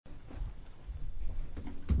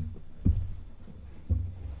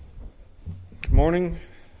morning.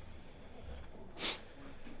 If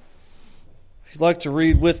you'd like to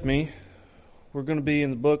read with me, we're going to be in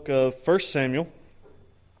the book of 1 Samuel,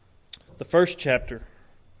 the first chapter.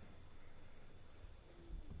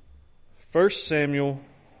 1 Samuel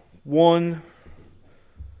 1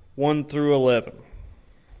 through 11.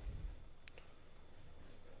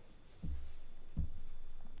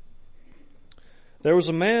 There was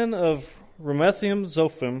a man of Ramathaim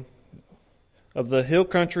Zophim, of the hill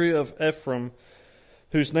country of Ephraim,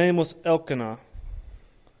 whose name was Elkanah,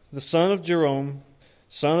 the son of Jerome,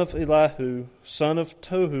 son of Elihu, son of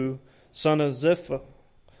Tohu, son of son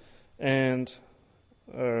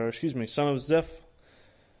of Zeph,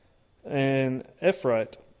 and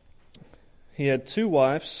Ephraite. He had two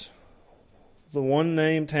wives, the one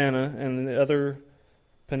named Hannah and the other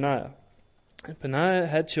Peninnah. And Peninnah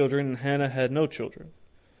had children, and Hannah had no children.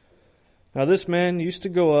 Now this man used to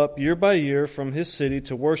go up year by year from his city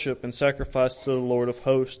to worship and sacrifice to the Lord of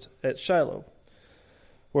hosts at Shiloh,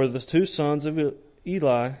 where the two sons of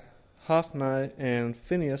Eli, Hophni and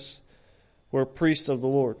Phinehas, were priests of the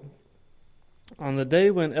Lord. On the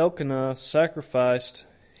day when Elkanah sacrificed,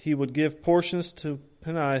 he would give portions to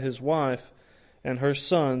Peninnah his wife and her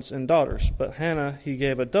sons and daughters, but Hannah he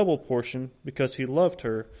gave a double portion because he loved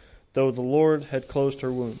her, though the Lord had closed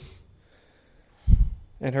her womb.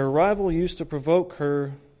 And her rival used to provoke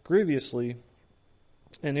her grievously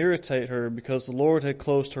and irritate her because the Lord had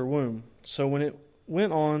closed her womb. So when it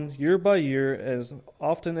went on year by year, as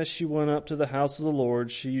often as she went up to the house of the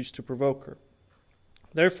Lord, she used to provoke her.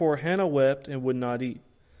 Therefore Hannah wept and would not eat.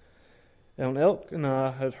 And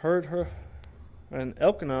Elkanah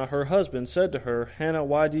her husband, said to her, Hannah,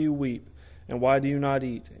 why do you weep? And why do you not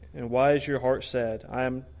eat? And why is your heart sad? I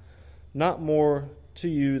am not more to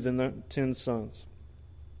you than the 10 sons.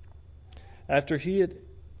 After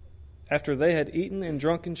they had eaten and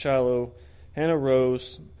drunk in Shiloh, Hannah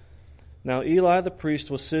rose. Now Eli the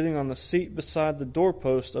priest was sitting on the seat beside the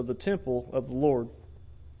doorpost of the temple of the Lord.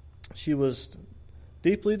 She was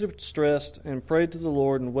deeply distressed and prayed to the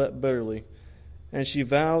Lord and wept bitterly. And she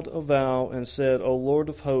vowed a vow and said, O Lord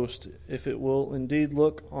of hosts, if it will indeed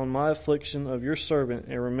look on my affliction of your servant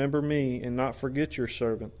and remember me and not forget your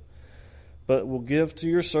servant, but will give to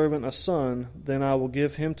your servant a son, then I will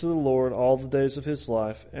give him to the Lord all the days of his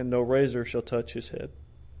life, and no razor shall touch his head.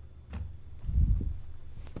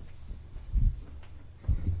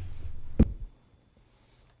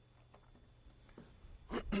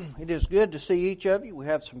 It is good to see each of you. We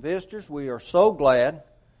have some visitors. We are so glad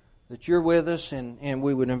that you're with us, and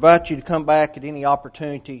we would invite you to come back at any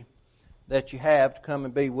opportunity that you have to come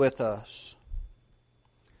and be with us.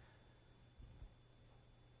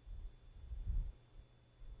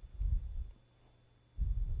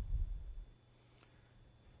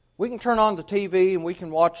 We can turn on the TV and we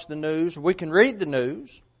can watch the news, or we can read the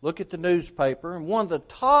news, look at the newspaper, and one of the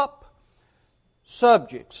top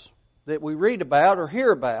subjects that we read about or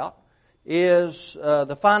hear about is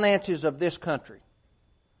the finances of this country.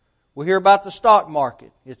 We hear about the stock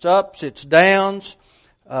market, its ups, its downs,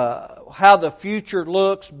 how the future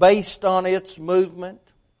looks based on its movement.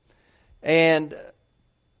 And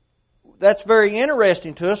that's very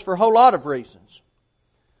interesting to us for a whole lot of reasons.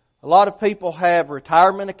 A lot of people have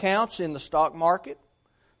retirement accounts in the stock market.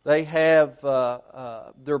 They have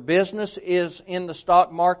their business is in the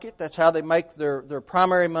stock market. That's how they make their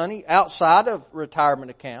primary money outside of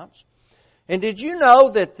retirement accounts. And did you know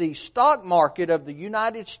that the stock market of the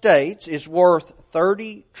United States is worth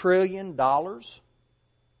 $30 trillion? $30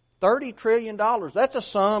 trillion. That's a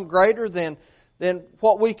sum greater than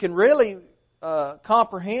what we can really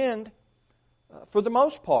comprehend for the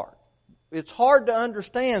most part. It's hard to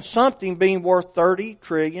understand something being worth $30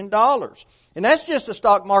 trillion. And that's just the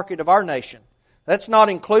stock market of our nation. That's not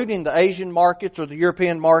including the Asian markets or the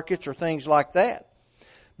European markets or things like that.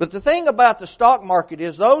 But the thing about the stock market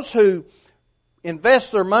is those who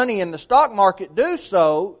invest their money in the stock market do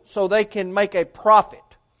so they can make a profit,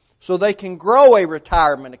 so they can grow a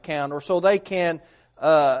retirement account, or so they can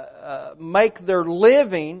make their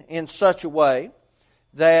living in such a way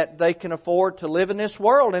that they can afford to live in this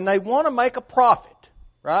world, and they want to make a profit,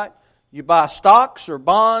 right? You buy stocks or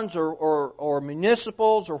bonds or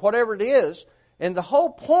municipals or whatever it is, and the whole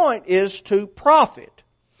point is to profit.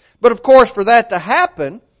 But of course, for that to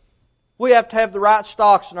happen, we have to have the right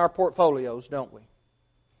stocks in our portfolios, don't we?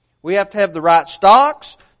 We have to have the right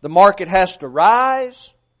stocks. The market has to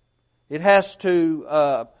rise. It has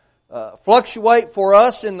to fluctuate for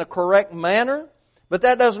us in the correct manner. But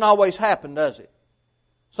that doesn't always happen, does it?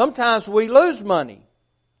 Sometimes we lose money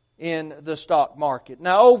in the stock market.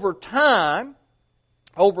 Now, over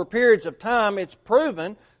periods of time, it's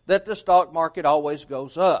proven that the stock market always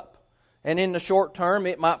goes up. And in the short term,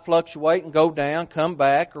 it might fluctuate and go down, come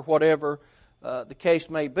back, or whatever the case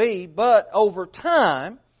may be. But over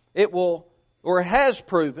time, it will, or it has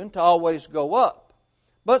proven, to always go up.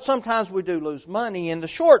 But sometimes we do lose money in the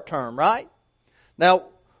short term, right? Now,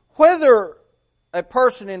 whether a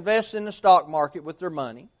person invests in the stock market with their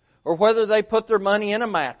money, or whether they put their money in a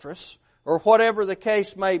mattress, or whatever the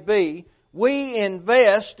case may be, we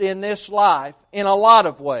invest in this life in a lot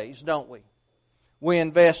of ways, don't we? We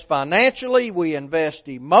invest financially, we invest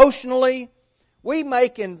emotionally, we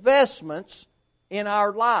make investments in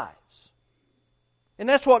our lives. And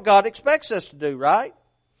that's what God expects us to do, right?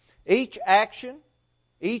 Each action,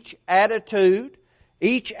 each attitude,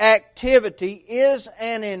 each activity is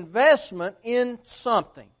an investment in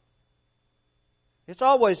something. It's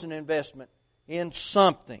always an investment in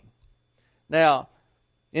something. Now,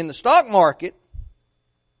 in the stock market,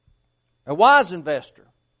 a wise investor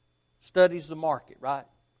studies the market, right?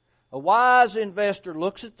 A wise investor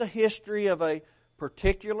looks at the history of a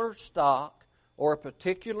particular stock or a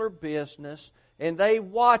particular business, and they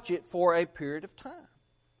watch it for a period of time.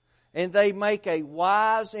 And they make a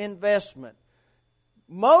wise investment.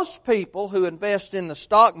 Most people who invest in the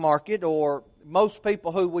stock market, or most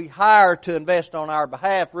people who we hire to invest on our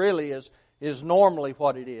behalf, really is normally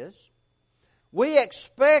what it is. We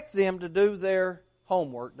expect them to do their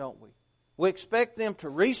homework, don't we? We expect them to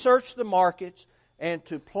research the markets and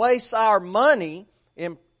to place our money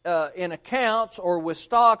in accounts or with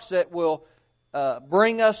stocks that will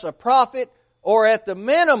bring us a profit, or at the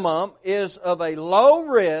minimum is of a low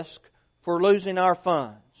risk for losing our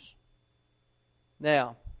funds.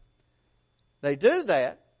 Now, they do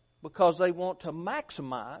that because they want to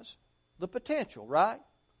maximize the potential, right?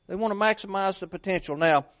 They want to maximize the potential.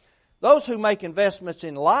 Now, those who make investments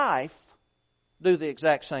in life do the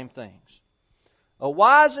exact same things. A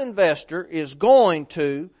wise investor is going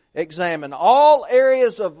to examine all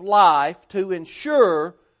areas of life to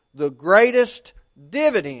ensure the greatest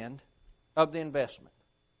dividend of the investment.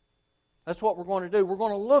 That's what we're going to do. We're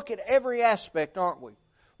going to look at every aspect, aren't we?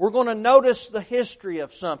 We're going to notice the history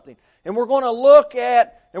of something. And we're going to look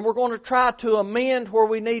at, and we're going to try to amend where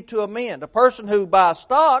we need to amend. A person who buys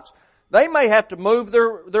stocks, they may have to move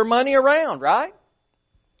their money around, right?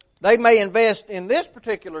 They may invest in this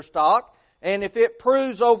particular stock, and if it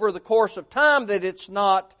proves over the course of time that it's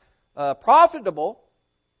not profitable,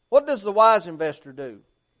 what does the wise investor do?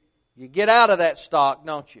 You get out of that stock,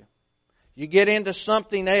 don't you? You get into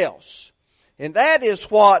something else. And that is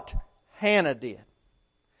what Hannah did.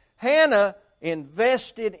 Hannah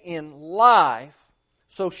invested in life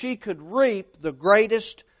so she could reap the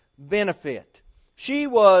greatest benefit. She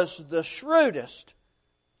was the shrewdest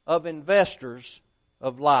of investors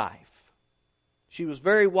of life. She was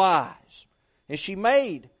very wise. And she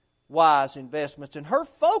made wise investments. And her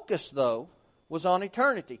focus, though, was on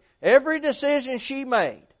eternity. Every decision she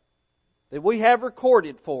made that we have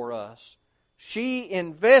recorded for us, she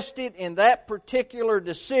invested in that particular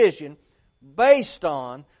decision based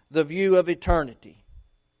on the view of eternity.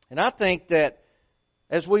 And I think that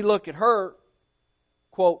as we look at her,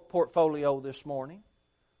 quote, portfolio this morning,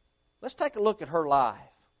 let's take a look at her life.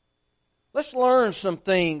 Let's learn some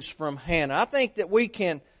things from Hannah. I think that we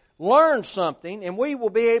can learn something, and we will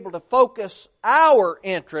be able to focus our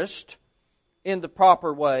interest in the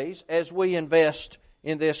proper ways as we invest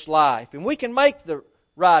in this life. And we can make the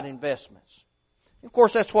right investments. Of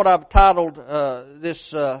course, that's what I've titled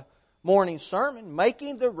this morning's sermon,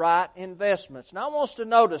 Making the Right Investments. Now I want us to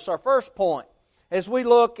notice our first point as we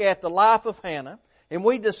look at the life of Hannah and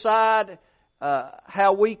we decide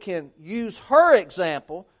how we can use her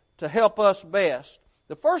example to help us best.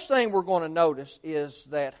 The first thing we're going to notice is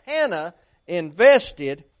that Hannah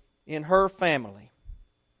invested in her family.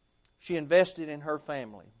 She invested in her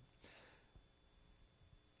family.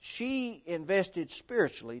 She invested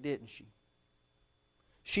spiritually, didn't she?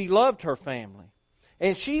 She loved her family.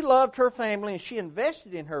 And she loved her family and she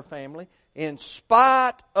invested in her family in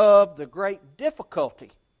spite of the great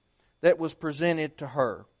difficulty that was presented to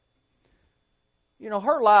her. You know,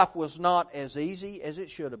 her life was not as easy as it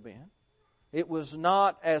should have been. It was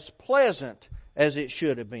not as pleasant as it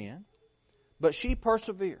should have been. But she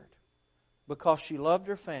persevered because she loved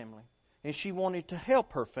her family and she wanted to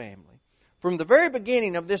help her family. From the very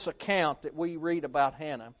beginning of this account that we read about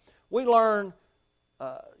Hannah, we learn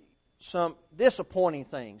some disappointing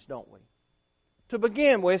things, don't we? To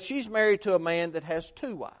begin with, she's married to a man that has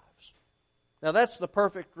 2 wives. Now that's the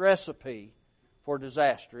perfect recipe for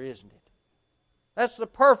disaster, isn't it? That's the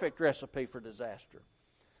perfect recipe for disaster.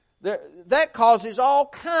 That causes all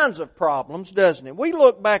kinds of problems, doesn't it? We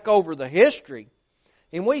look back over the history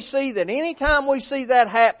And we see that anytime we see that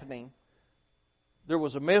happening, there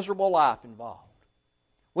was a miserable life involved.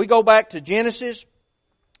 We go back to Genesis,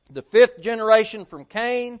 the 5th generation from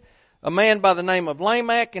Cain, a man by the name of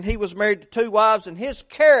Lamech, and he was married to 2 wives, and his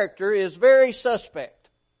character is very suspect.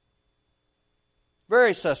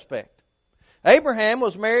 Very suspect. Abraham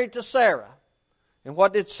was married to Sarah. And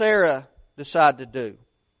what did Sarah decide to do?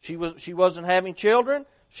 She wasn't having children.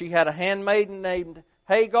 She had a handmaiden named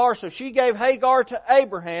Hagar, so she gave Hagar to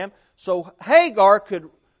Abraham so Hagar could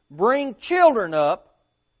bring children up,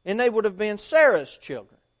 and they would have been Sarah's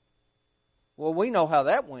children. Well, we know how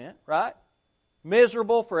that went, right?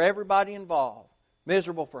 Miserable for everybody involved.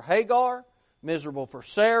 Miserable for Hagar, miserable for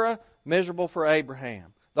Sarah, miserable for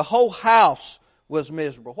Abraham. The whole house was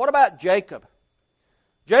miserable. What about Jacob?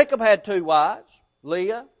 Jacob had 2 wives,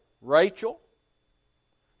 Leah, Rachel.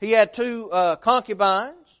 He had 2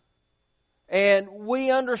 concubines. And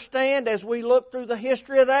we understand as we look through the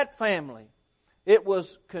history of that family, it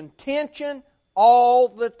was contention all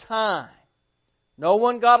the time. No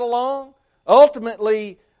one got along.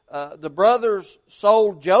 Ultimately, the brothers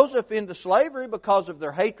sold Joseph into slavery because of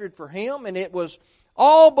their hatred for him, and it was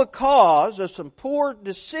all because of some poor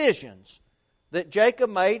decisions that Jacob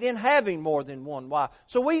made in having more than one wife.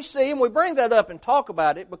 So we see, and we bring that up and talk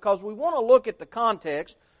about it because we want to look at the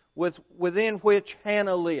context within which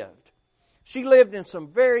Hannah lived. She lived in some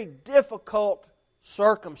very difficult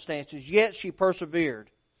circumstances, yet she persevered.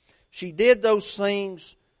 She did those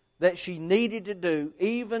things that she needed to do,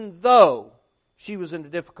 even though she was in a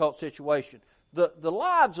difficult situation. The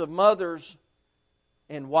lives of mothers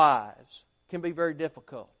and wives can be very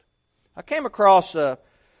difficult. I came across a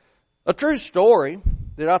true story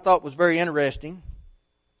that I thought was very interesting.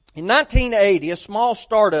 In 1980, a small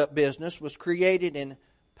startup business was created in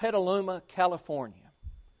Petaluma, California,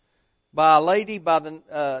 by a lady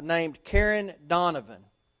named Karen Donovan.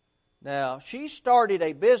 Now, she started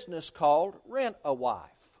a business called Rent-A-Wife.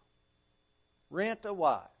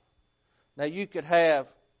 Rent-A-Wife. Now, you could have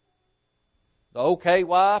the okay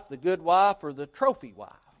wife, the good wife, or the trophy wife.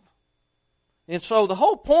 And so the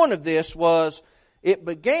whole point of this was it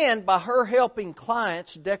began by her helping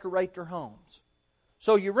clients decorate their homes.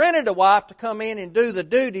 So you rented a wife to come in and do the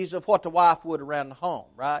duties of what the wife would around the home,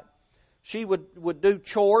 right? She would do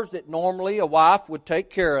chores that normally a wife would take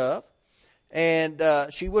care of. And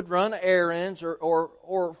she would run errands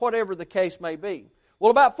or whatever the case may be. Well,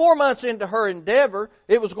 about 4 months into her endeavor,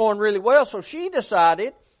 it was going really well. So she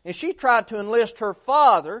decided, and she tried to enlist her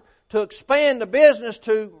father to expand the business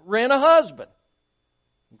to rent a husband.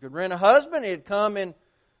 You could rent a husband, he'd come and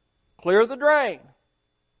clear the drain,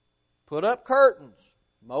 put up curtains,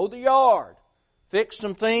 mow the yard, fix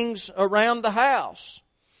some things around the house.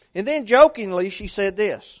 And then jokingly she said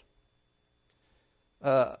this,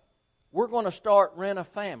 we're going to start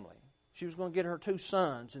Rent-A-Family. She was going to get her 2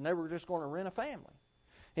 sons and they were just going to rent a family.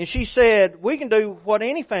 And she said, we can do what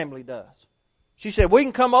any family does. She said, we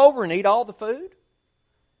can come over and eat all the food,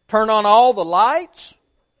 turn on all the lights,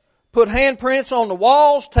 put handprints on the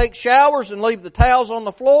walls, take showers and leave the towels on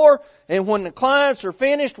the floor. And when the clients are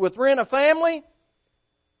finished with Rent-A-Family,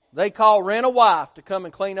 they call Rent-A-Wife to come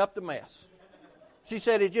and clean up the mess. She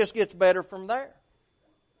said it just gets better from there.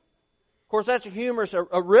 Of course, that's a humorous,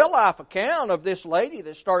 a real-life account of this lady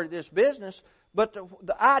that started this business. But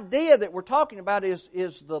the idea that we're talking about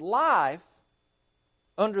is the life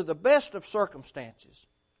under the best of circumstances.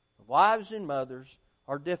 Wives and mothers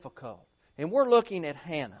are difficult. And we're looking at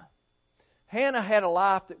Hannah. Hannah had a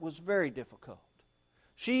life that was very difficult.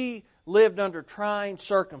 She lived under trying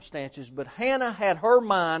circumstances, but Hannah had her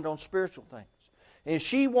mind on spiritual things. And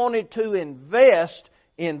she wanted to invest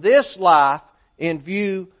in this life in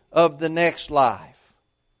view of the next life.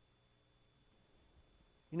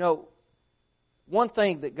 You know, one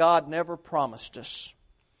thing that God never promised us,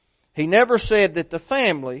 He never said that the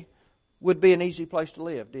family would be an easy place to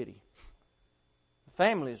live, did He? The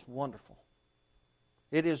family is wonderful.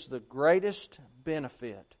 It is the greatest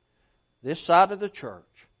benefit this side of the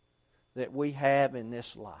church that we have in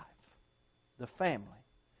this life. The family.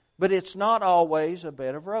 But it's not always a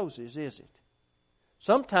bed of roses, is it?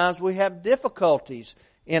 Sometimes we have difficulties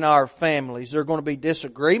in our families. There are going to be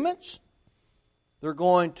disagreements. There are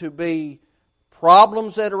going to be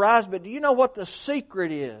problems that arise. But do you know what the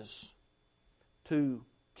secret is to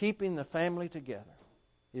keeping the family together?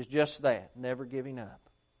 Is just that, never giving up.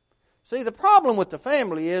 See, the problem with the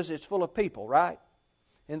family is it's full of people, right?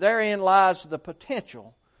 And therein lies the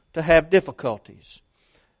potential to have difficulties.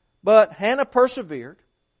 But Hannah persevered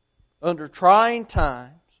under trying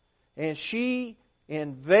times, and she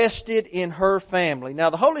invested in her family. Now,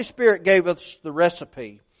 the Holy Spirit gave us the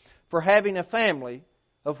recipe for having a family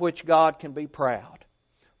of which God can be proud.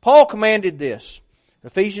 Paul commanded this.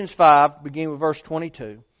 Ephesians 5, beginning with verse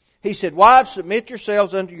 22. He said, "Wives, submit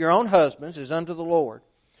yourselves unto your own husbands as unto the Lord.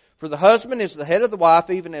 For the husband is the head of the wife,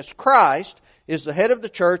 even as Christ is the head of the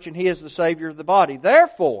church, and He is the Savior of the body.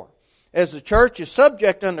 Therefore, as the church is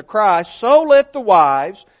subject unto Christ, so let the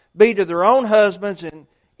wives be to their own husbands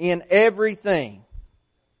in everything."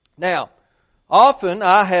 Now, often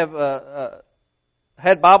I have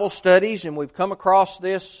had Bible studies, and we've come across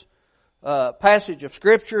this passage of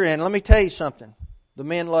Scripture, and let me tell you something. The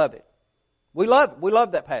men love it. We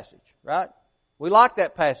love that passage, right? We like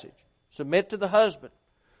that passage. Submit to the husband.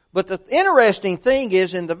 But the interesting thing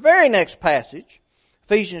is, in the very next passage,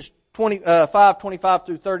 Ephesians 5:25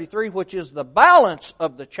 through 33, which is the balance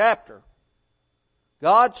of the chapter,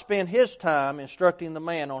 God spent His time instructing the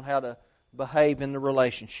man on how to behave in the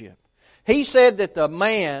relationship. He said that the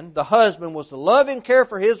man, the husband, was to love and care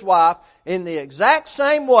for his wife in the exact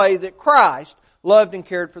same way that Christ loved and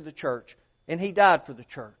cared for the church. And He died for the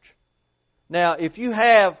church. Now, if you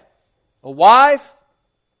have a wife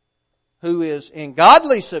who is in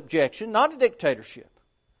godly subjection, not a dictatorship,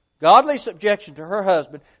 godly subjection to her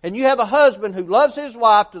husband, and you have a husband who loves his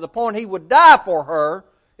wife to the point he would die for her,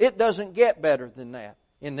 it doesn't get better than that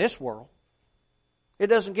in this world. It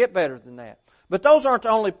doesn't get better than that. But those aren't the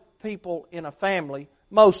only people in a family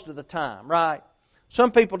most of the time, right?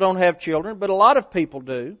 Some people don't have children, but a lot of people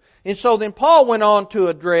do. And so then Paul went on to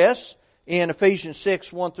address in Ephesians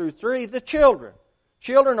 6, 1 through 3, the children.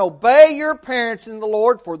 Children, obey your parents in the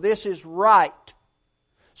Lord, for this is right.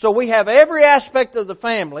 So we have every aspect of the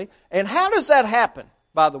family. And how does that happen,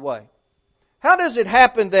 by the way? How does it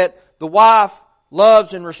happen that the wife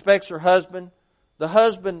loves and respects her husband, the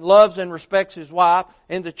husband loves and respects his wife,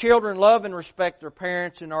 and the children love and respect their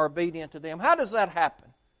parents and are obedient to them? How does that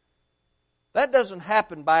happen? That doesn't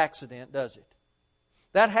happen by accident, does it?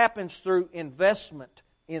 That happens through investment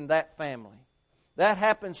in that family. That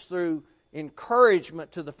happens through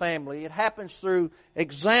encouragement to the family. It happens through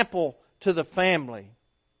example to the family.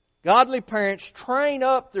 Godly parents train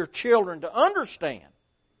up their children to understand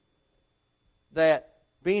that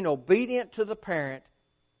being obedient to the parent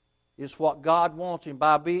is what God wants. And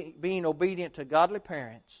by being obedient to godly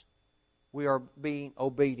parents, we are being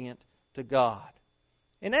obedient to God.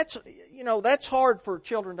 And that's hard for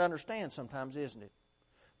children to understand sometimes, isn't it?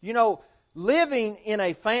 Living in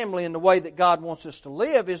a family in the way that God wants us to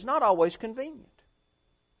live is not always convenient.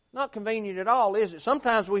 Not convenient at all, is it?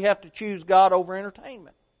 Sometimes we have to choose God over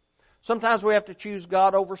entertainment. Sometimes we have to choose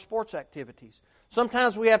God over sports activities.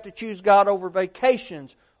 Sometimes we have to choose God over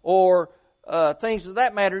vacations or things of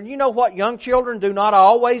that matter. And you know what young children do not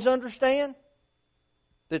always understand?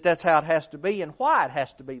 That's how it has to be and why it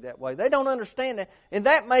has to be that way. They don't understand that. And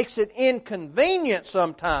that makes it inconvenient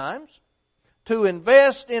sometimes to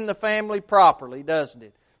invest in the family properly, doesn't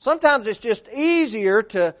it? Sometimes it's just easier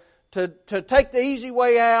to take the easy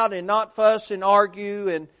way out and not fuss and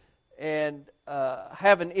argue and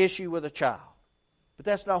have an issue with a child. But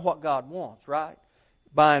that's not what God wants, right?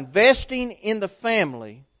 By investing in the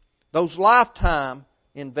family, those lifetime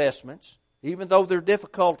investments, even though they're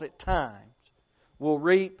difficult at times, will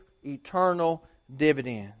reap eternal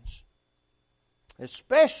dividends.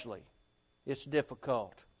 Especially, it's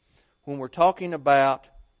difficult when we're talking about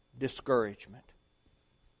discouragement.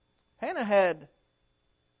 Hannah had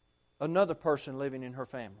another person living in her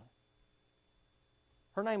family.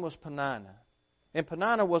 Her name was Peninnah. And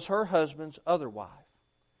Peninnah was her husband's other wife.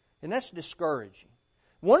 And that's discouraging.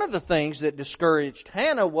 One of the things that discouraged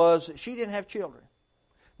Hannah was that she didn't have children.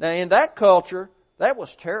 Now, in that culture, that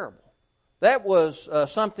was terrible. That was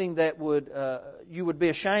something that you would be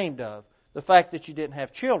ashamed of, the fact that you didn't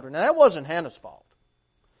have children. Now, that wasn't Hannah's fault.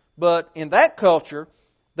 But in that culture,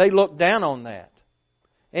 they looked down on that.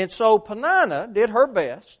 And so Peninnah did her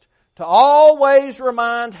best to always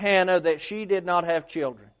remind Hannah that she did not have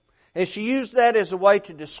children. And she used that as a way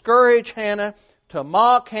to discourage Hannah, to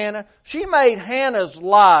mock Hannah. She made Hannah's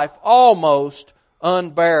life almost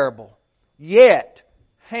unbearable. Yet,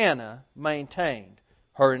 Hannah maintained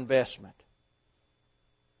her investment.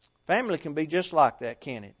 Family can be just like that,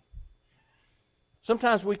 can't it?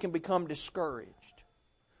 Sometimes we can become discouraged.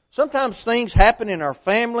 Sometimes things happen in our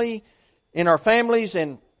families,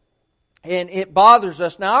 and it bothers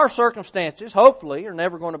us. Now, our circumstances, hopefully, are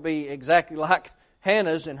never going to be exactly like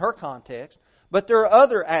Hannah's in her context, but there are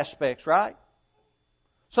other aspects, right?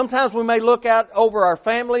 Sometimes we may look out over our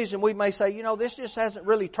families and we may say, this just hasn't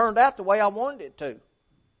really turned out the way I wanted it to.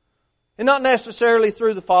 And not necessarily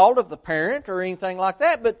through the fault of the parent or anything like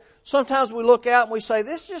that, but sometimes we look out and we say,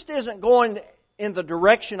 this just isn't going in the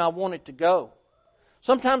direction I want it to go.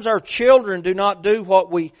 Sometimes our children do not do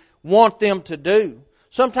what we want them to do.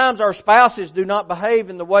 Sometimes our spouses do not behave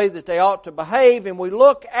in the way that they ought to behave, and we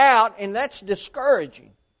look out, and that's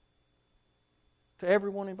discouraging to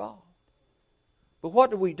everyone involved. But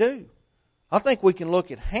what do? I think we can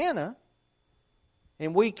look at Hannah,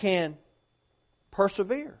 and we can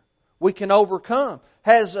persevere. We can overcome.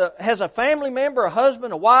 Has a family member, a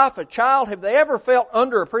husband, a wife, a child, have they ever felt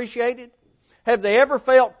underappreciated? Have they ever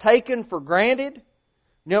felt taken for granted?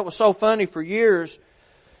 You know, it was so funny for years,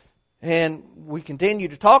 and we continue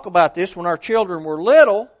to talk about this. When our children were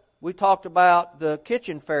little, we talked about the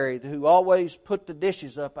kitchen fairy who always put the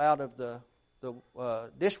dishes up out of the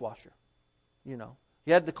dishwasher. You know,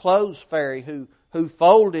 you had the clothes fairy who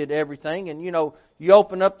folded everything, and you know, you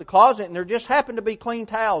open up the closet and there just happened to be clean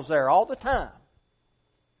towels there all the time.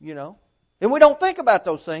 You know, and we don't think about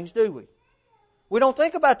those things, do we? We don't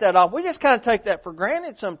think about that often. We just kind of take that for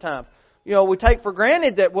granted sometimes. You know, we take for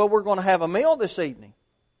granted that, well, we're going to have a meal this evening.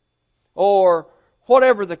 Or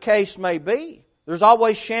whatever the case may be. There's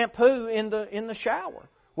always shampoo in the shower.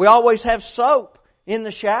 We always have soap in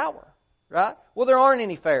the shower. Right? Well, there aren't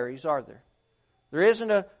any fairies, are there? There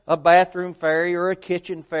isn't a bathroom fairy or a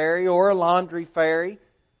kitchen fairy or a laundry fairy.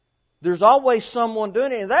 There's always someone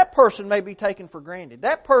doing it, and that person may be taken for granted.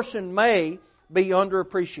 That person may be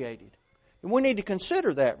underappreciated. And we need to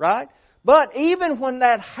consider that, right? But even when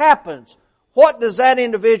that happens, what does that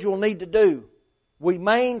individual need to do? We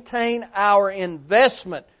maintain our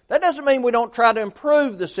investment. That doesn't mean we don't try to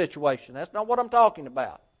improve the situation. That's not what I'm talking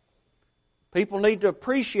about. People need to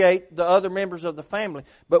appreciate the other members of the family.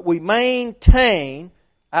 But we maintain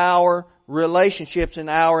our relationships and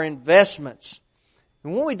our investments.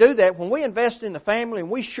 And when we do that, when we invest in the family and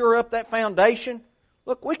we shore up that foundation,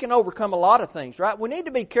 look, we can overcome a lot of things, right? We need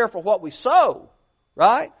to be careful what we sow,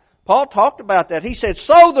 right? Paul talked about that. He said,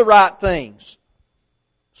 sow the right things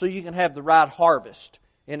so you can have the right harvest.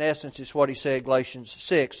 In essence, is what he said, Galatians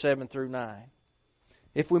 6, 7 through 9.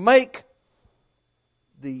 If we make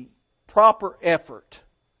the proper effort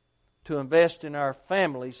to invest in our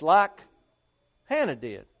families like Hannah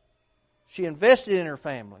did. She invested in her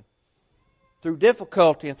family through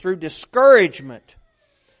difficulty and through discouragement.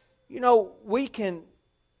 You know, we can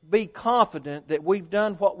be confident that we've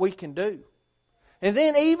done what we can do. And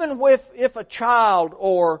then even if a child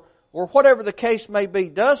or whatever the case may be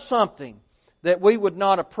does something that we would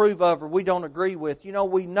not approve of or we don't agree with, you know,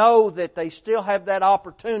 we know that they still have that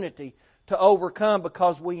opportunity to overcome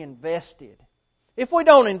because we invested. If we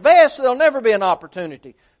don't invest, there'll never be an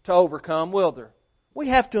opportunity to overcome, will there? We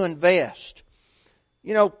have to invest.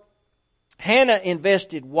 You know, Hannah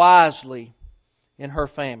invested wisely in her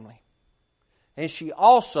family. And she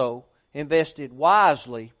also invested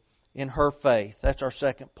wisely in her faith. That's our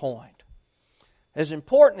second point. As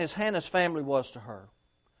important as Hannah's family was to her,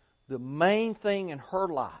 the main thing in her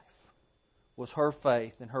life was her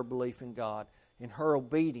faith and her belief in God and her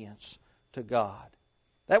obedience to God.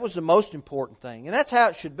 That was the most important thing. And that's how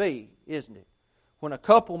it should be, isn't it? When a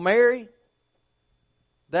couple marry,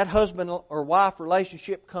 that husband or wife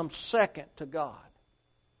relationship comes second to God.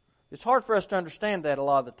 It's hard for us to understand that a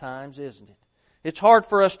lot of the times, isn't it? It's hard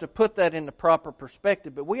for us to put that in the proper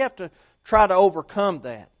perspective, but we have to try to overcome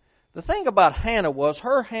that. The thing about Hannah was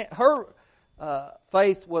her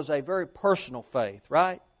faith was a very personal faith,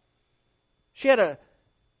 right? She had a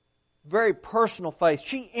very personal faith.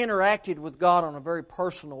 She interacted with God on a very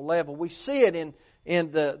personal level. We see it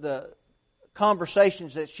in the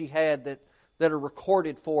conversations that she had that are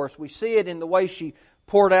recorded for us. We see it in the way she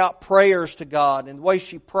poured out prayers to God and the way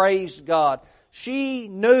she praised God. She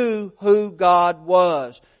knew who God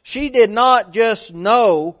was. She did not just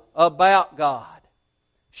know about God.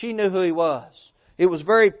 She knew who He was. It was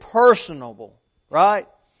very personable, right?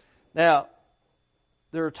 Now,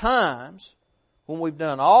 there are times when we've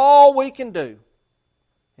done all we can do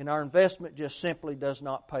and our investment just simply does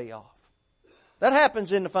not pay off. That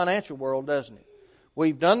happens in the financial world, doesn't it?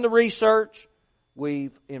 We've done the research,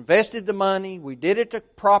 we've invested the money, we did it the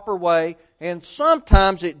proper way, and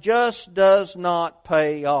sometimes it just does not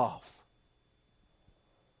pay off.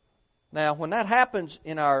 Now, when that happens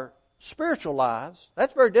in our spiritual lives,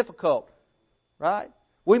 that's very difficult, right?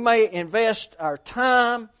 We may invest our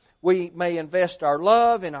time, we may invest our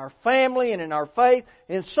love in our family and in our faith,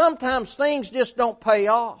 and sometimes things just don't pay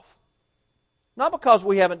off. Not because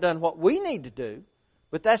we haven't done what we need to do,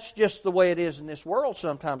 but that's just the way it is in this world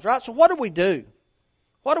sometimes, right? So what do we do?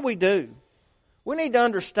 What do we do? We need to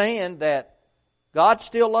understand that God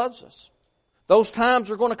still loves us. Those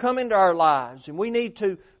times are going to come into our lives, and we need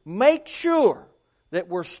to make sure that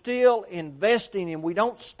we're still investing and we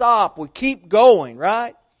don't stop. We keep going,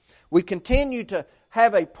 right? We continue to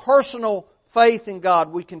have a personal faith in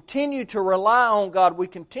God. We continue to rely on God. We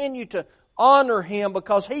continue to honor Him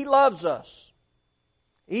because He loves us.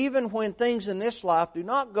 Even when things in this life do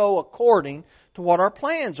not go according to what our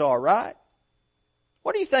plans are, right?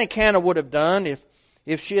 What do you think Hannah would have done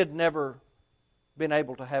if she had never been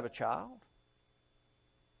able to have a child?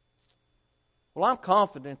 Well, I'm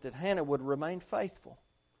confident that Hannah would remain faithful.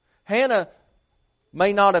 Hannah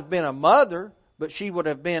may not have been a mother, but she would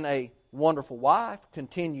have been a wonderful wife,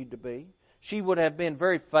 continued to be. She would have been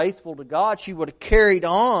very faithful to God. She would have carried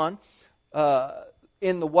on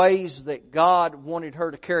in the ways that God wanted her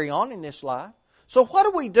to carry on in this life. So what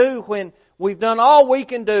do we do when we've done all we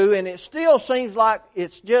can do and it still seems like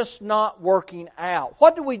it's just not working out?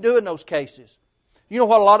 What do we do in those cases? You know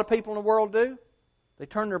what a lot of people in the world do? They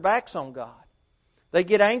turn their backs on God. They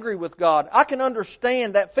get angry with God. I can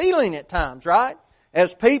understand that feeling at times, right?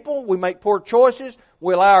 As people, we make poor choices.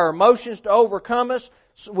 We allow our emotions to overcome us.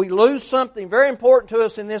 So we lose something very important to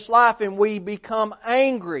us in this life and we become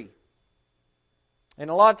angry. And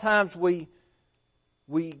a lot of times we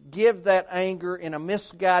give that anger in a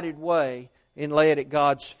misguided way and lay it at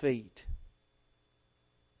God's feet.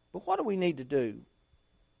 But what do we need to do?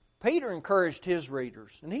 Peter encouraged his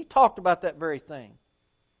readers, and he talked about that very thing.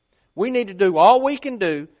 We need to do all we can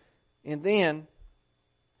do, and then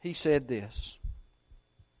he said this.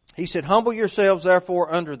 He said, "Humble yourselves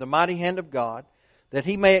therefore under the mighty hand of God, that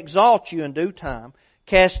He may exalt you in due time,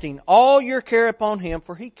 casting all your care upon Him,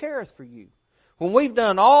 for He careth for you." When we've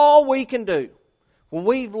done all we can do, when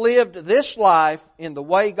we've lived this life in the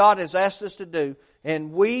way God has asked us to do,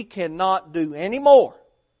 and we cannot do any more,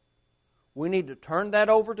 we need to turn that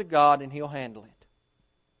over to God and He'll handle it.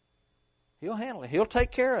 He'll handle it. He'll take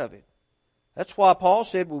care of it. That's why Paul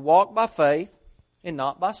said we walk by faith and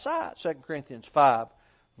not by sight. 2 Corinthians 5,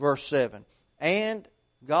 verse 7. And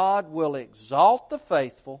God will exalt the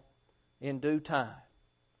faithful in due time.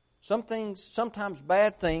 Sometimes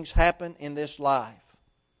bad things happen in this life.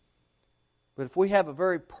 But if we have a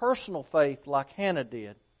very personal faith like Hannah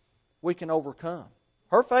did, we can overcome.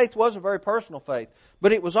 Her faith was a very personal faith,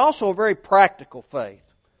 but it was also a very practical faith.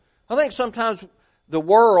 I think sometimes the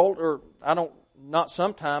world, not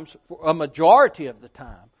sometimes, a majority of the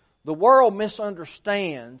time, the world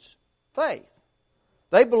misunderstands faith.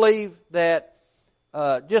 They believe that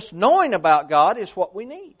just knowing about God is what we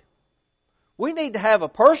need. We need to have a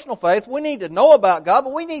personal faith. We need to know about God,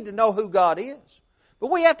 but we need to know who God is.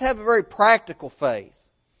 But we have to have a very practical faith.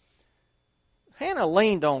 Hannah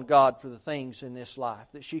leaned on God for the things in this life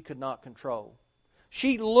that she could not control.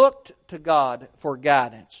 She looked to God for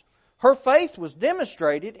guidance. Her faith was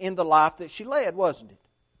demonstrated in the life that she led, wasn't it?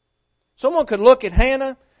 Someone could look at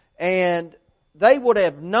Hannah and they would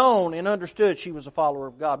have known and understood she was a follower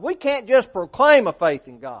of God. We can't just proclaim a faith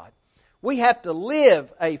in God. We have to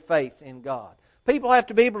live a faith in God. People have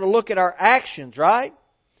to be able to look at our actions, right?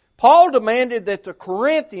 Paul demanded that the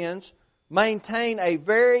Corinthians maintain a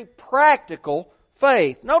very practical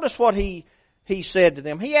faith. Notice what he said to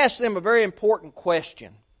them. He asked them a very important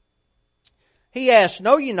question. He asked,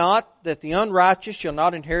 "Know ye not that the unrighteous shall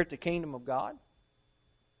not inherit the kingdom of God?"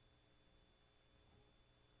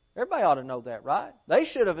 Everybody ought to know that, right? They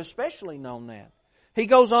should have especially known that. He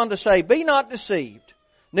goes on to say, "Be not deceived.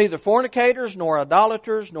 Neither fornicators, nor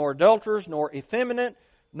idolaters, nor adulterers, nor effeminate,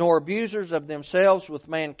 nor abusers of themselves with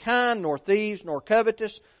mankind, nor thieves, nor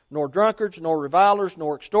covetous, nor drunkards, nor revilers,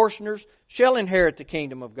 nor extortioners shall inherit the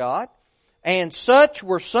kingdom of God. And such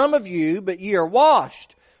were some of you, but ye are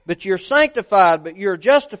washed, but ye are sanctified, but ye are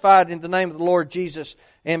justified in the name of the Lord Jesus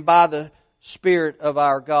and by the Spirit of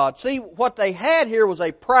our God." See, what they had here was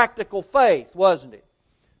a practical faith, wasn't it?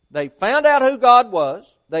 They found out who God was,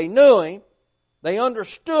 they knew Him, they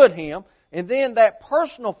understood Him, and then that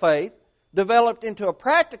personal faith developed into a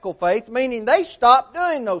practical faith, meaning they stopped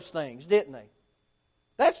doing those things, didn't they?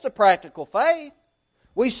 That's the practical faith.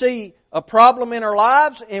 We see a problem in our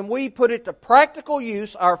lives and we put it to practical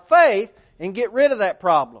use, our faith, and get rid of that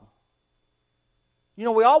problem. You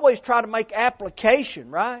know, we always try to make application,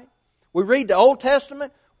 right? We read the Old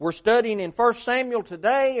Testament, we're studying in 1 Samuel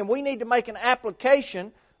today, and we need to make an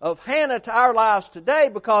application of Hannah to our lives today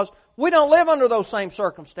because we don't live under those same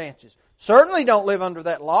circumstances. Certainly don't live under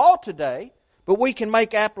that law today, but we can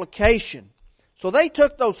make application. So they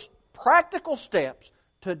took those practical steps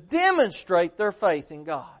to demonstrate their faith in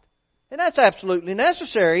God. And that's absolutely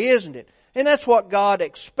necessary, isn't it? And that's what God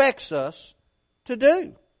expects us to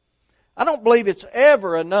do. I don't believe it's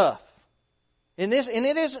ever enough. And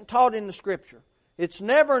it isn't taught in the Scripture. It's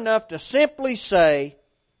never enough to simply say,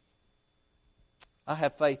 "I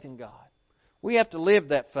have faith in God." We have to live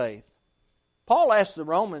that faith. Paul asked the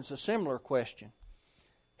Romans a similar question.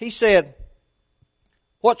 He said,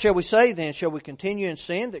 "What shall we say then? Shall we continue in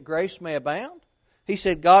sin that grace may abound?" He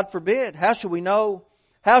said, "God forbid. How shall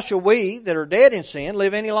we that are dead in sin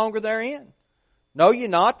live any longer therein? Know ye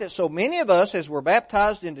not that so many of us as were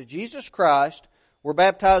baptized into Jesus Christ were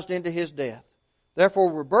baptized into His death? Therefore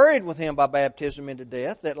we're buried with Him by baptism into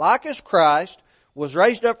death, that like as Christ was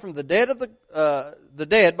raised up from the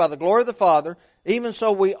dead by the glory of the Father, even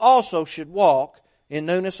so we also should walk in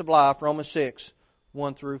newness of life." Romans 6,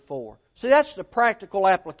 1 through 4. See, that's the practical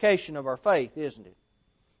application of our faith, isn't it?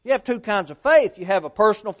 You have two kinds of faith. You have a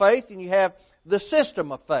personal faith and you have the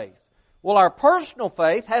system of faith. Well, our personal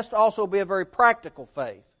faith has to also be a very practical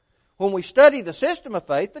faith. When we study the system of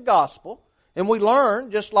faith, the gospel, and we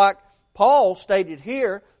learn, just like Paul stated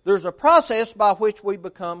here, there's a process by which we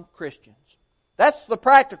become Christians. That's the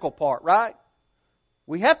practical part, right?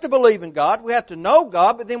 We have to believe in God, we have to know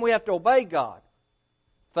God, but then we have to obey God.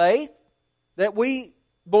 Faith, that we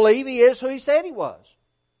believe He is who He said He was.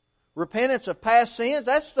 Repentance of past sins,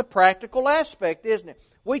 that's the practical aspect, isn't it?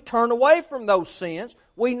 We turn away from those sins,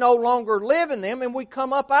 we no longer live in them, and we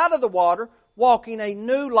come up out of the water walking a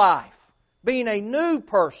new life, being a new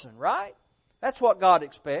person, right? That's what God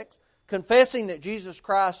expects. Confessing that Jesus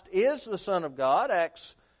Christ is the Son of God,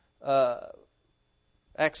 Acts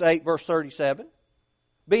 8 verse 37.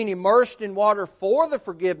 Being immersed in water for the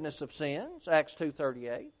forgiveness of sins, Acts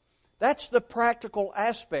 2:38. That's the practical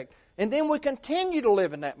aspect. And then we continue to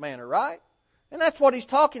live in that manner, right? And that's what he's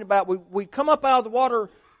talking about. We come up out of the water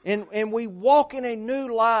and we walk in a new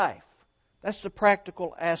life. That's the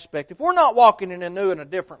practical aspect. If we're not walking in a new and a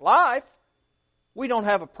different life, we don't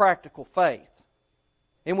have a practical faith.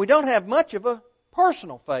 And we don't have much of a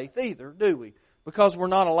personal faith either, do we? Because we're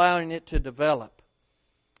not allowing it to develop.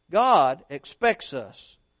 God expects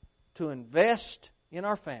us to invest in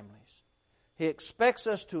our families. He expects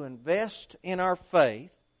us to invest in our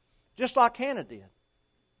faith, just like Hannah did.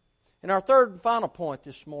 And our third and final point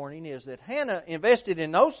this morning is that Hannah invested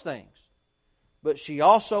in those things, but she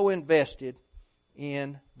also invested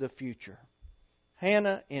in the future.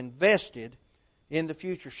 Hannah invested in the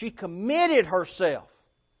future. She committed herself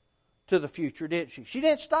to the future, didn't she? She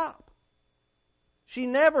didn't stop. She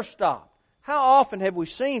never stopped. How often have we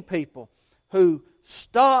seen people who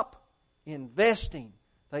stop investing?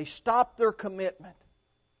 They stop their commitment.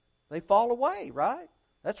 They fall away, right?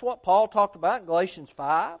 That's what Paul talked about in Galatians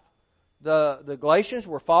 5. The Galatians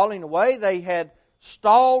were falling away. They had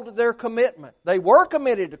stalled their commitment. They were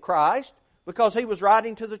committed to Christ because he was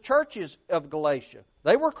writing to the churches of Galatia.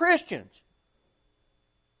 They were Christians.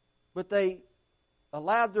 But they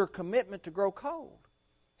allowed their commitment to grow cold.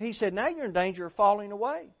 He said, now you're in danger of falling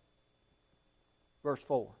away. Verse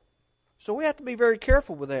 4. So we have to be very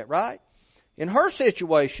careful with that, right? In her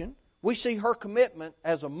situation, we see her commitment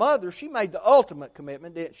as a mother. She made the ultimate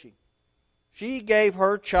commitment, didn't she? She gave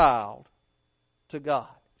her child to God.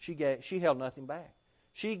 She held nothing back.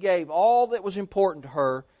 She gave all that was important to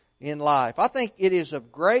her in life. I think it is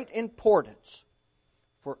of great importance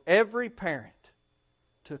for every parent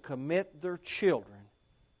to commit their children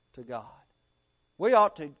to God. We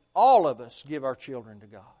ought to, all of us, give our children to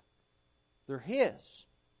God. They're His.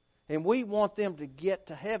 And we want them to get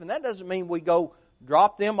to heaven. That doesn't mean we go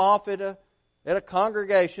drop them off at a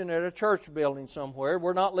congregation, at a church building somewhere.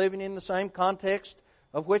 We're not living in the same context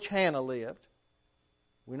of which Hannah lived.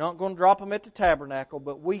 We're not going to drop them at the tabernacle,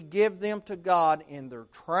 but we give them to God in their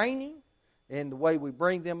training, in the way we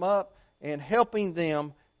bring them up, and helping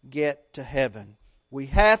them get to heaven. We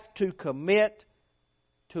have to commit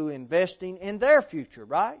to investing in their future,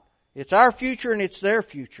 right? It's our future and it's their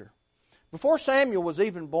future. Before Samuel was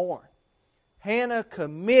even born, Hannah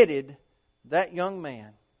committed that young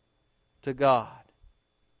man to God.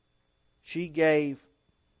 She gave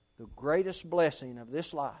the greatest blessing of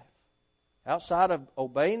this life, outside of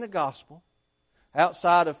obeying the gospel,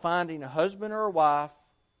 outside of finding a husband or a wife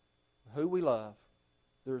who we love.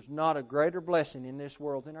 There's not a greater blessing in this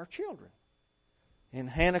world than our children. And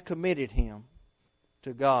Hannah committed him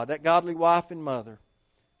to God. That godly wife and mother,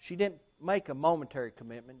 she didn't make a momentary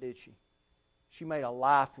commitment, did she? She made a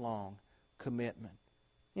lifelong commitment.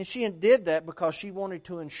 And she did that because she wanted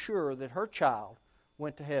to ensure that her child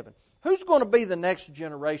went to heaven. Who's going to be the next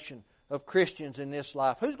generation of Christians in this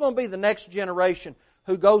life? Who's going to be the next generation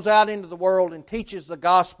who goes out into the world and teaches the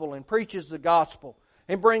gospel and preaches the gospel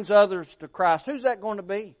and brings others to Christ? Who's that going to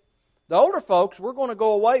be? The older folks, we're going to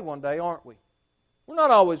go away one day, aren't we? We're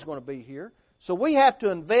not always going to be here. So we have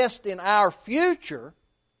to invest in our future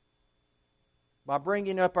by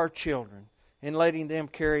bringing up our children and letting them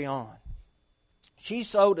carry on. She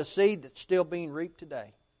sowed a seed that's still being reaped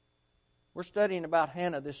today. We're studying about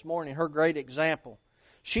Hannah this morning, her great example.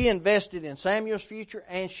 She invested in Samuel's future,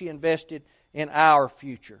 and she invested in our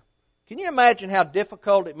future. Can you imagine how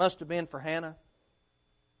difficult it must have been for Hannah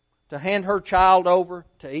to hand her child over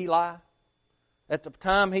to Eli? At the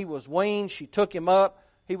time he was weaned, she took him up.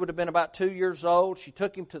 He would have been about 2 years old. She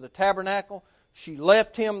took him to the tabernacle. She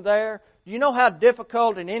left him there. Do you know how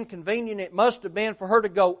difficult and inconvenient it must have been for her to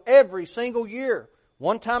go every single year,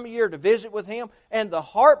 one time a year, to visit with him? And the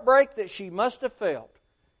heartbreak that she must have felt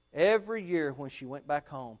every year when she went back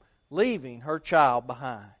home, leaving her child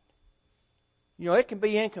behind. You know, it can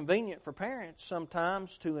be inconvenient for parents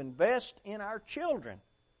sometimes to invest in our children,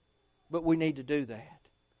 but we need to do that.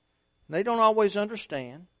 And they don't always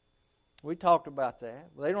understand. We talked about that.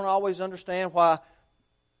 They don't always understand why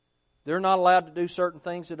they're not allowed to do certain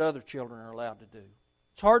things that other children are allowed to do.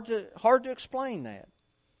 It's hard to explain that.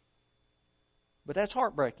 But that's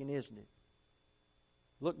heartbreaking, isn't it?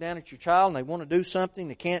 Look down at your child and they want to do something,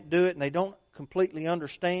 they can't do it, and they don't completely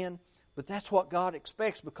understand. But that's what God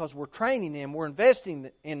expects because we're training them, we're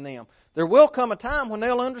investing in them. There will come a time when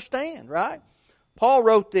they'll understand, right? Paul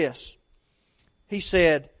wrote this. He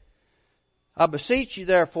said, I beseech you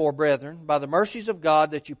therefore, brethren, by the mercies of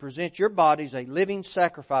God, that you present your bodies a living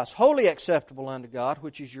sacrifice, wholly acceptable unto God,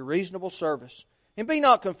 which is your reasonable service. And be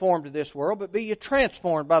not conformed to this world, but be ye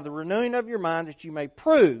transformed by the renewing of your mind, that you may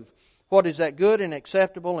prove what is that good and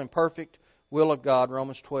acceptable and perfect will of God.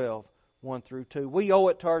 Romans 12, 1 through 2. We owe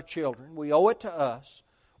it to our children. We owe it to us.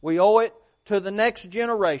 We owe it to the next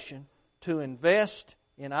generation to invest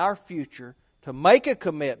in our future, to make a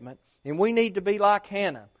commitment. And we need to be like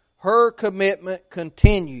Hannah. Her commitment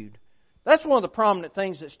continued. That's one of the prominent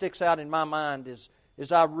things that sticks out in my mind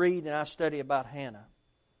as I read and I study about Hannah.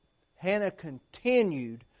 Hannah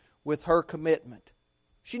continued with her commitment.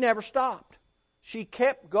 She never stopped. She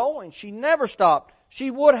kept going. She never stopped.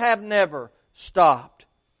 She would have never stopped.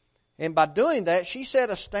 And by doing that, she set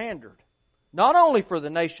a standard, not only for the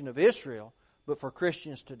nation of Israel, but for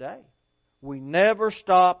Christians today. We never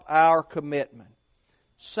stop our commitment.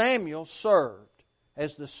 Samuel served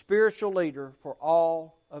as the spiritual leader for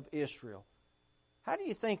all of Israel. How do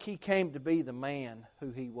you think he came to be the man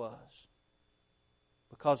who he was?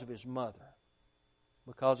 Because of his mother.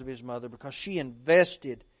 Because of his mother. Because she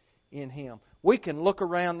invested in him. We can look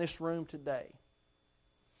around this room today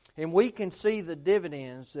and we can see the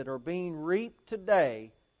dividends that are being reaped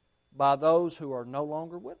today by those who are no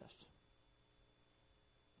longer with us.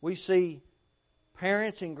 We see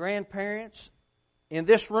parents and grandparents in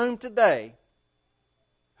this room today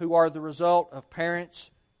who are the result of parents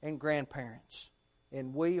and grandparents.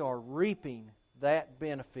 And we are reaping that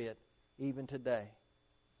benefit even today.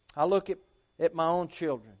 I look at my own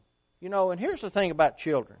children. You know, and here's the thing about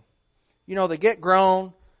children. You know, they get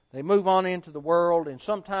grown, they move on into the world, and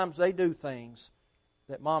sometimes they do things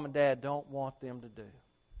that mom and dad don't want them to do.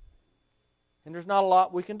 And there's not a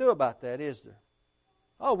lot we can do about that, is there?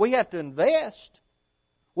 Oh, we have to invest.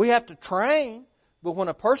 We have to train. But when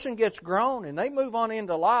a person gets grown and they move on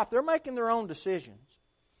into life, they're making their own decisions.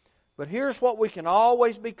 But here's what we can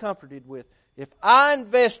always be comforted with. If I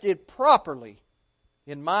invested properly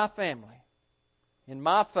in my family, in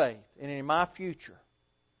my faith, and in my future,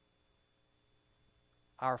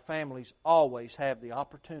 our families always have the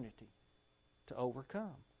opportunity to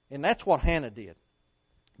overcome. And that's what Hannah did.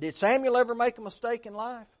 Did Samuel ever make a mistake in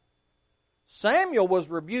life? Samuel was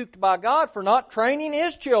rebuked by God for not training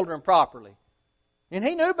his children properly. And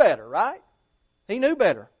he knew better, right? He knew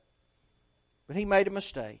better. But he made a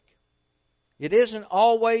mistake. It isn't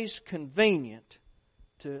always convenient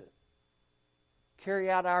to carry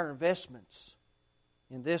out our investments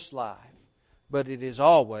in this life, but it is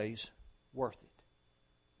always worth it.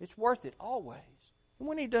 It's worth it always. And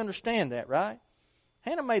we need to understand that, right?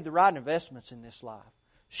 Hannah made the right investments in this life.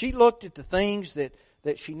 She looked at the things that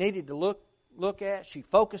she needed to look at. She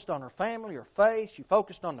focused on her family, her faith. She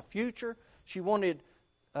focused on the future. She wanted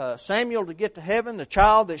Samuel to get to heaven, the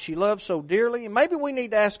child that she loved so dearly. And maybe we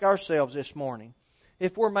need to ask ourselves this morning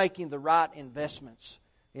if we're making the right investments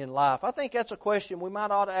in life. I think that's a question we might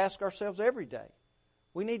ought to ask ourselves every day.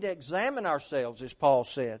 We need to examine ourselves, as Paul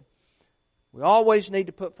said. We always need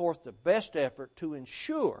to put forth the best effort to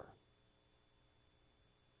ensure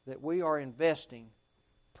that we are investing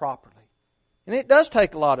properly. And it does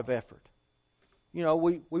take a lot of effort. You know,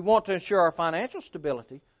 we want to ensure our financial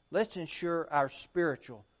stability. Let's ensure our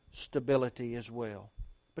spiritual stability as well.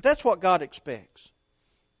 But that's what God expects.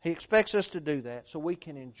 He expects us to do that so we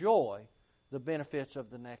can enjoy the benefits of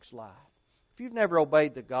the next life. If you've never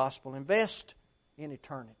obeyed the gospel, invest in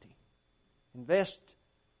eternity. Invest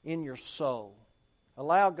in your soul.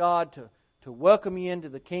 Allow God to welcome you into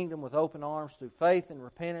the kingdom with open arms through faith and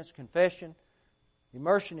repentance, confession,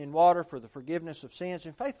 immersion in water for the forgiveness of sins,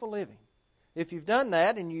 and faithful living. If you've done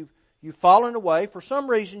that and you've fallen away, for some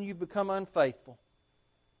reason you've become unfaithful,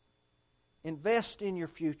 invest in your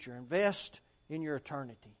future. Invest in your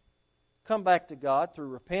eternity. Come back to God through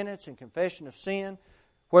repentance and confession of sin,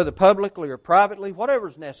 whether publicly or privately, whatever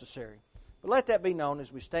is necessary. But let that be known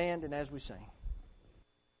as we stand and as we sing.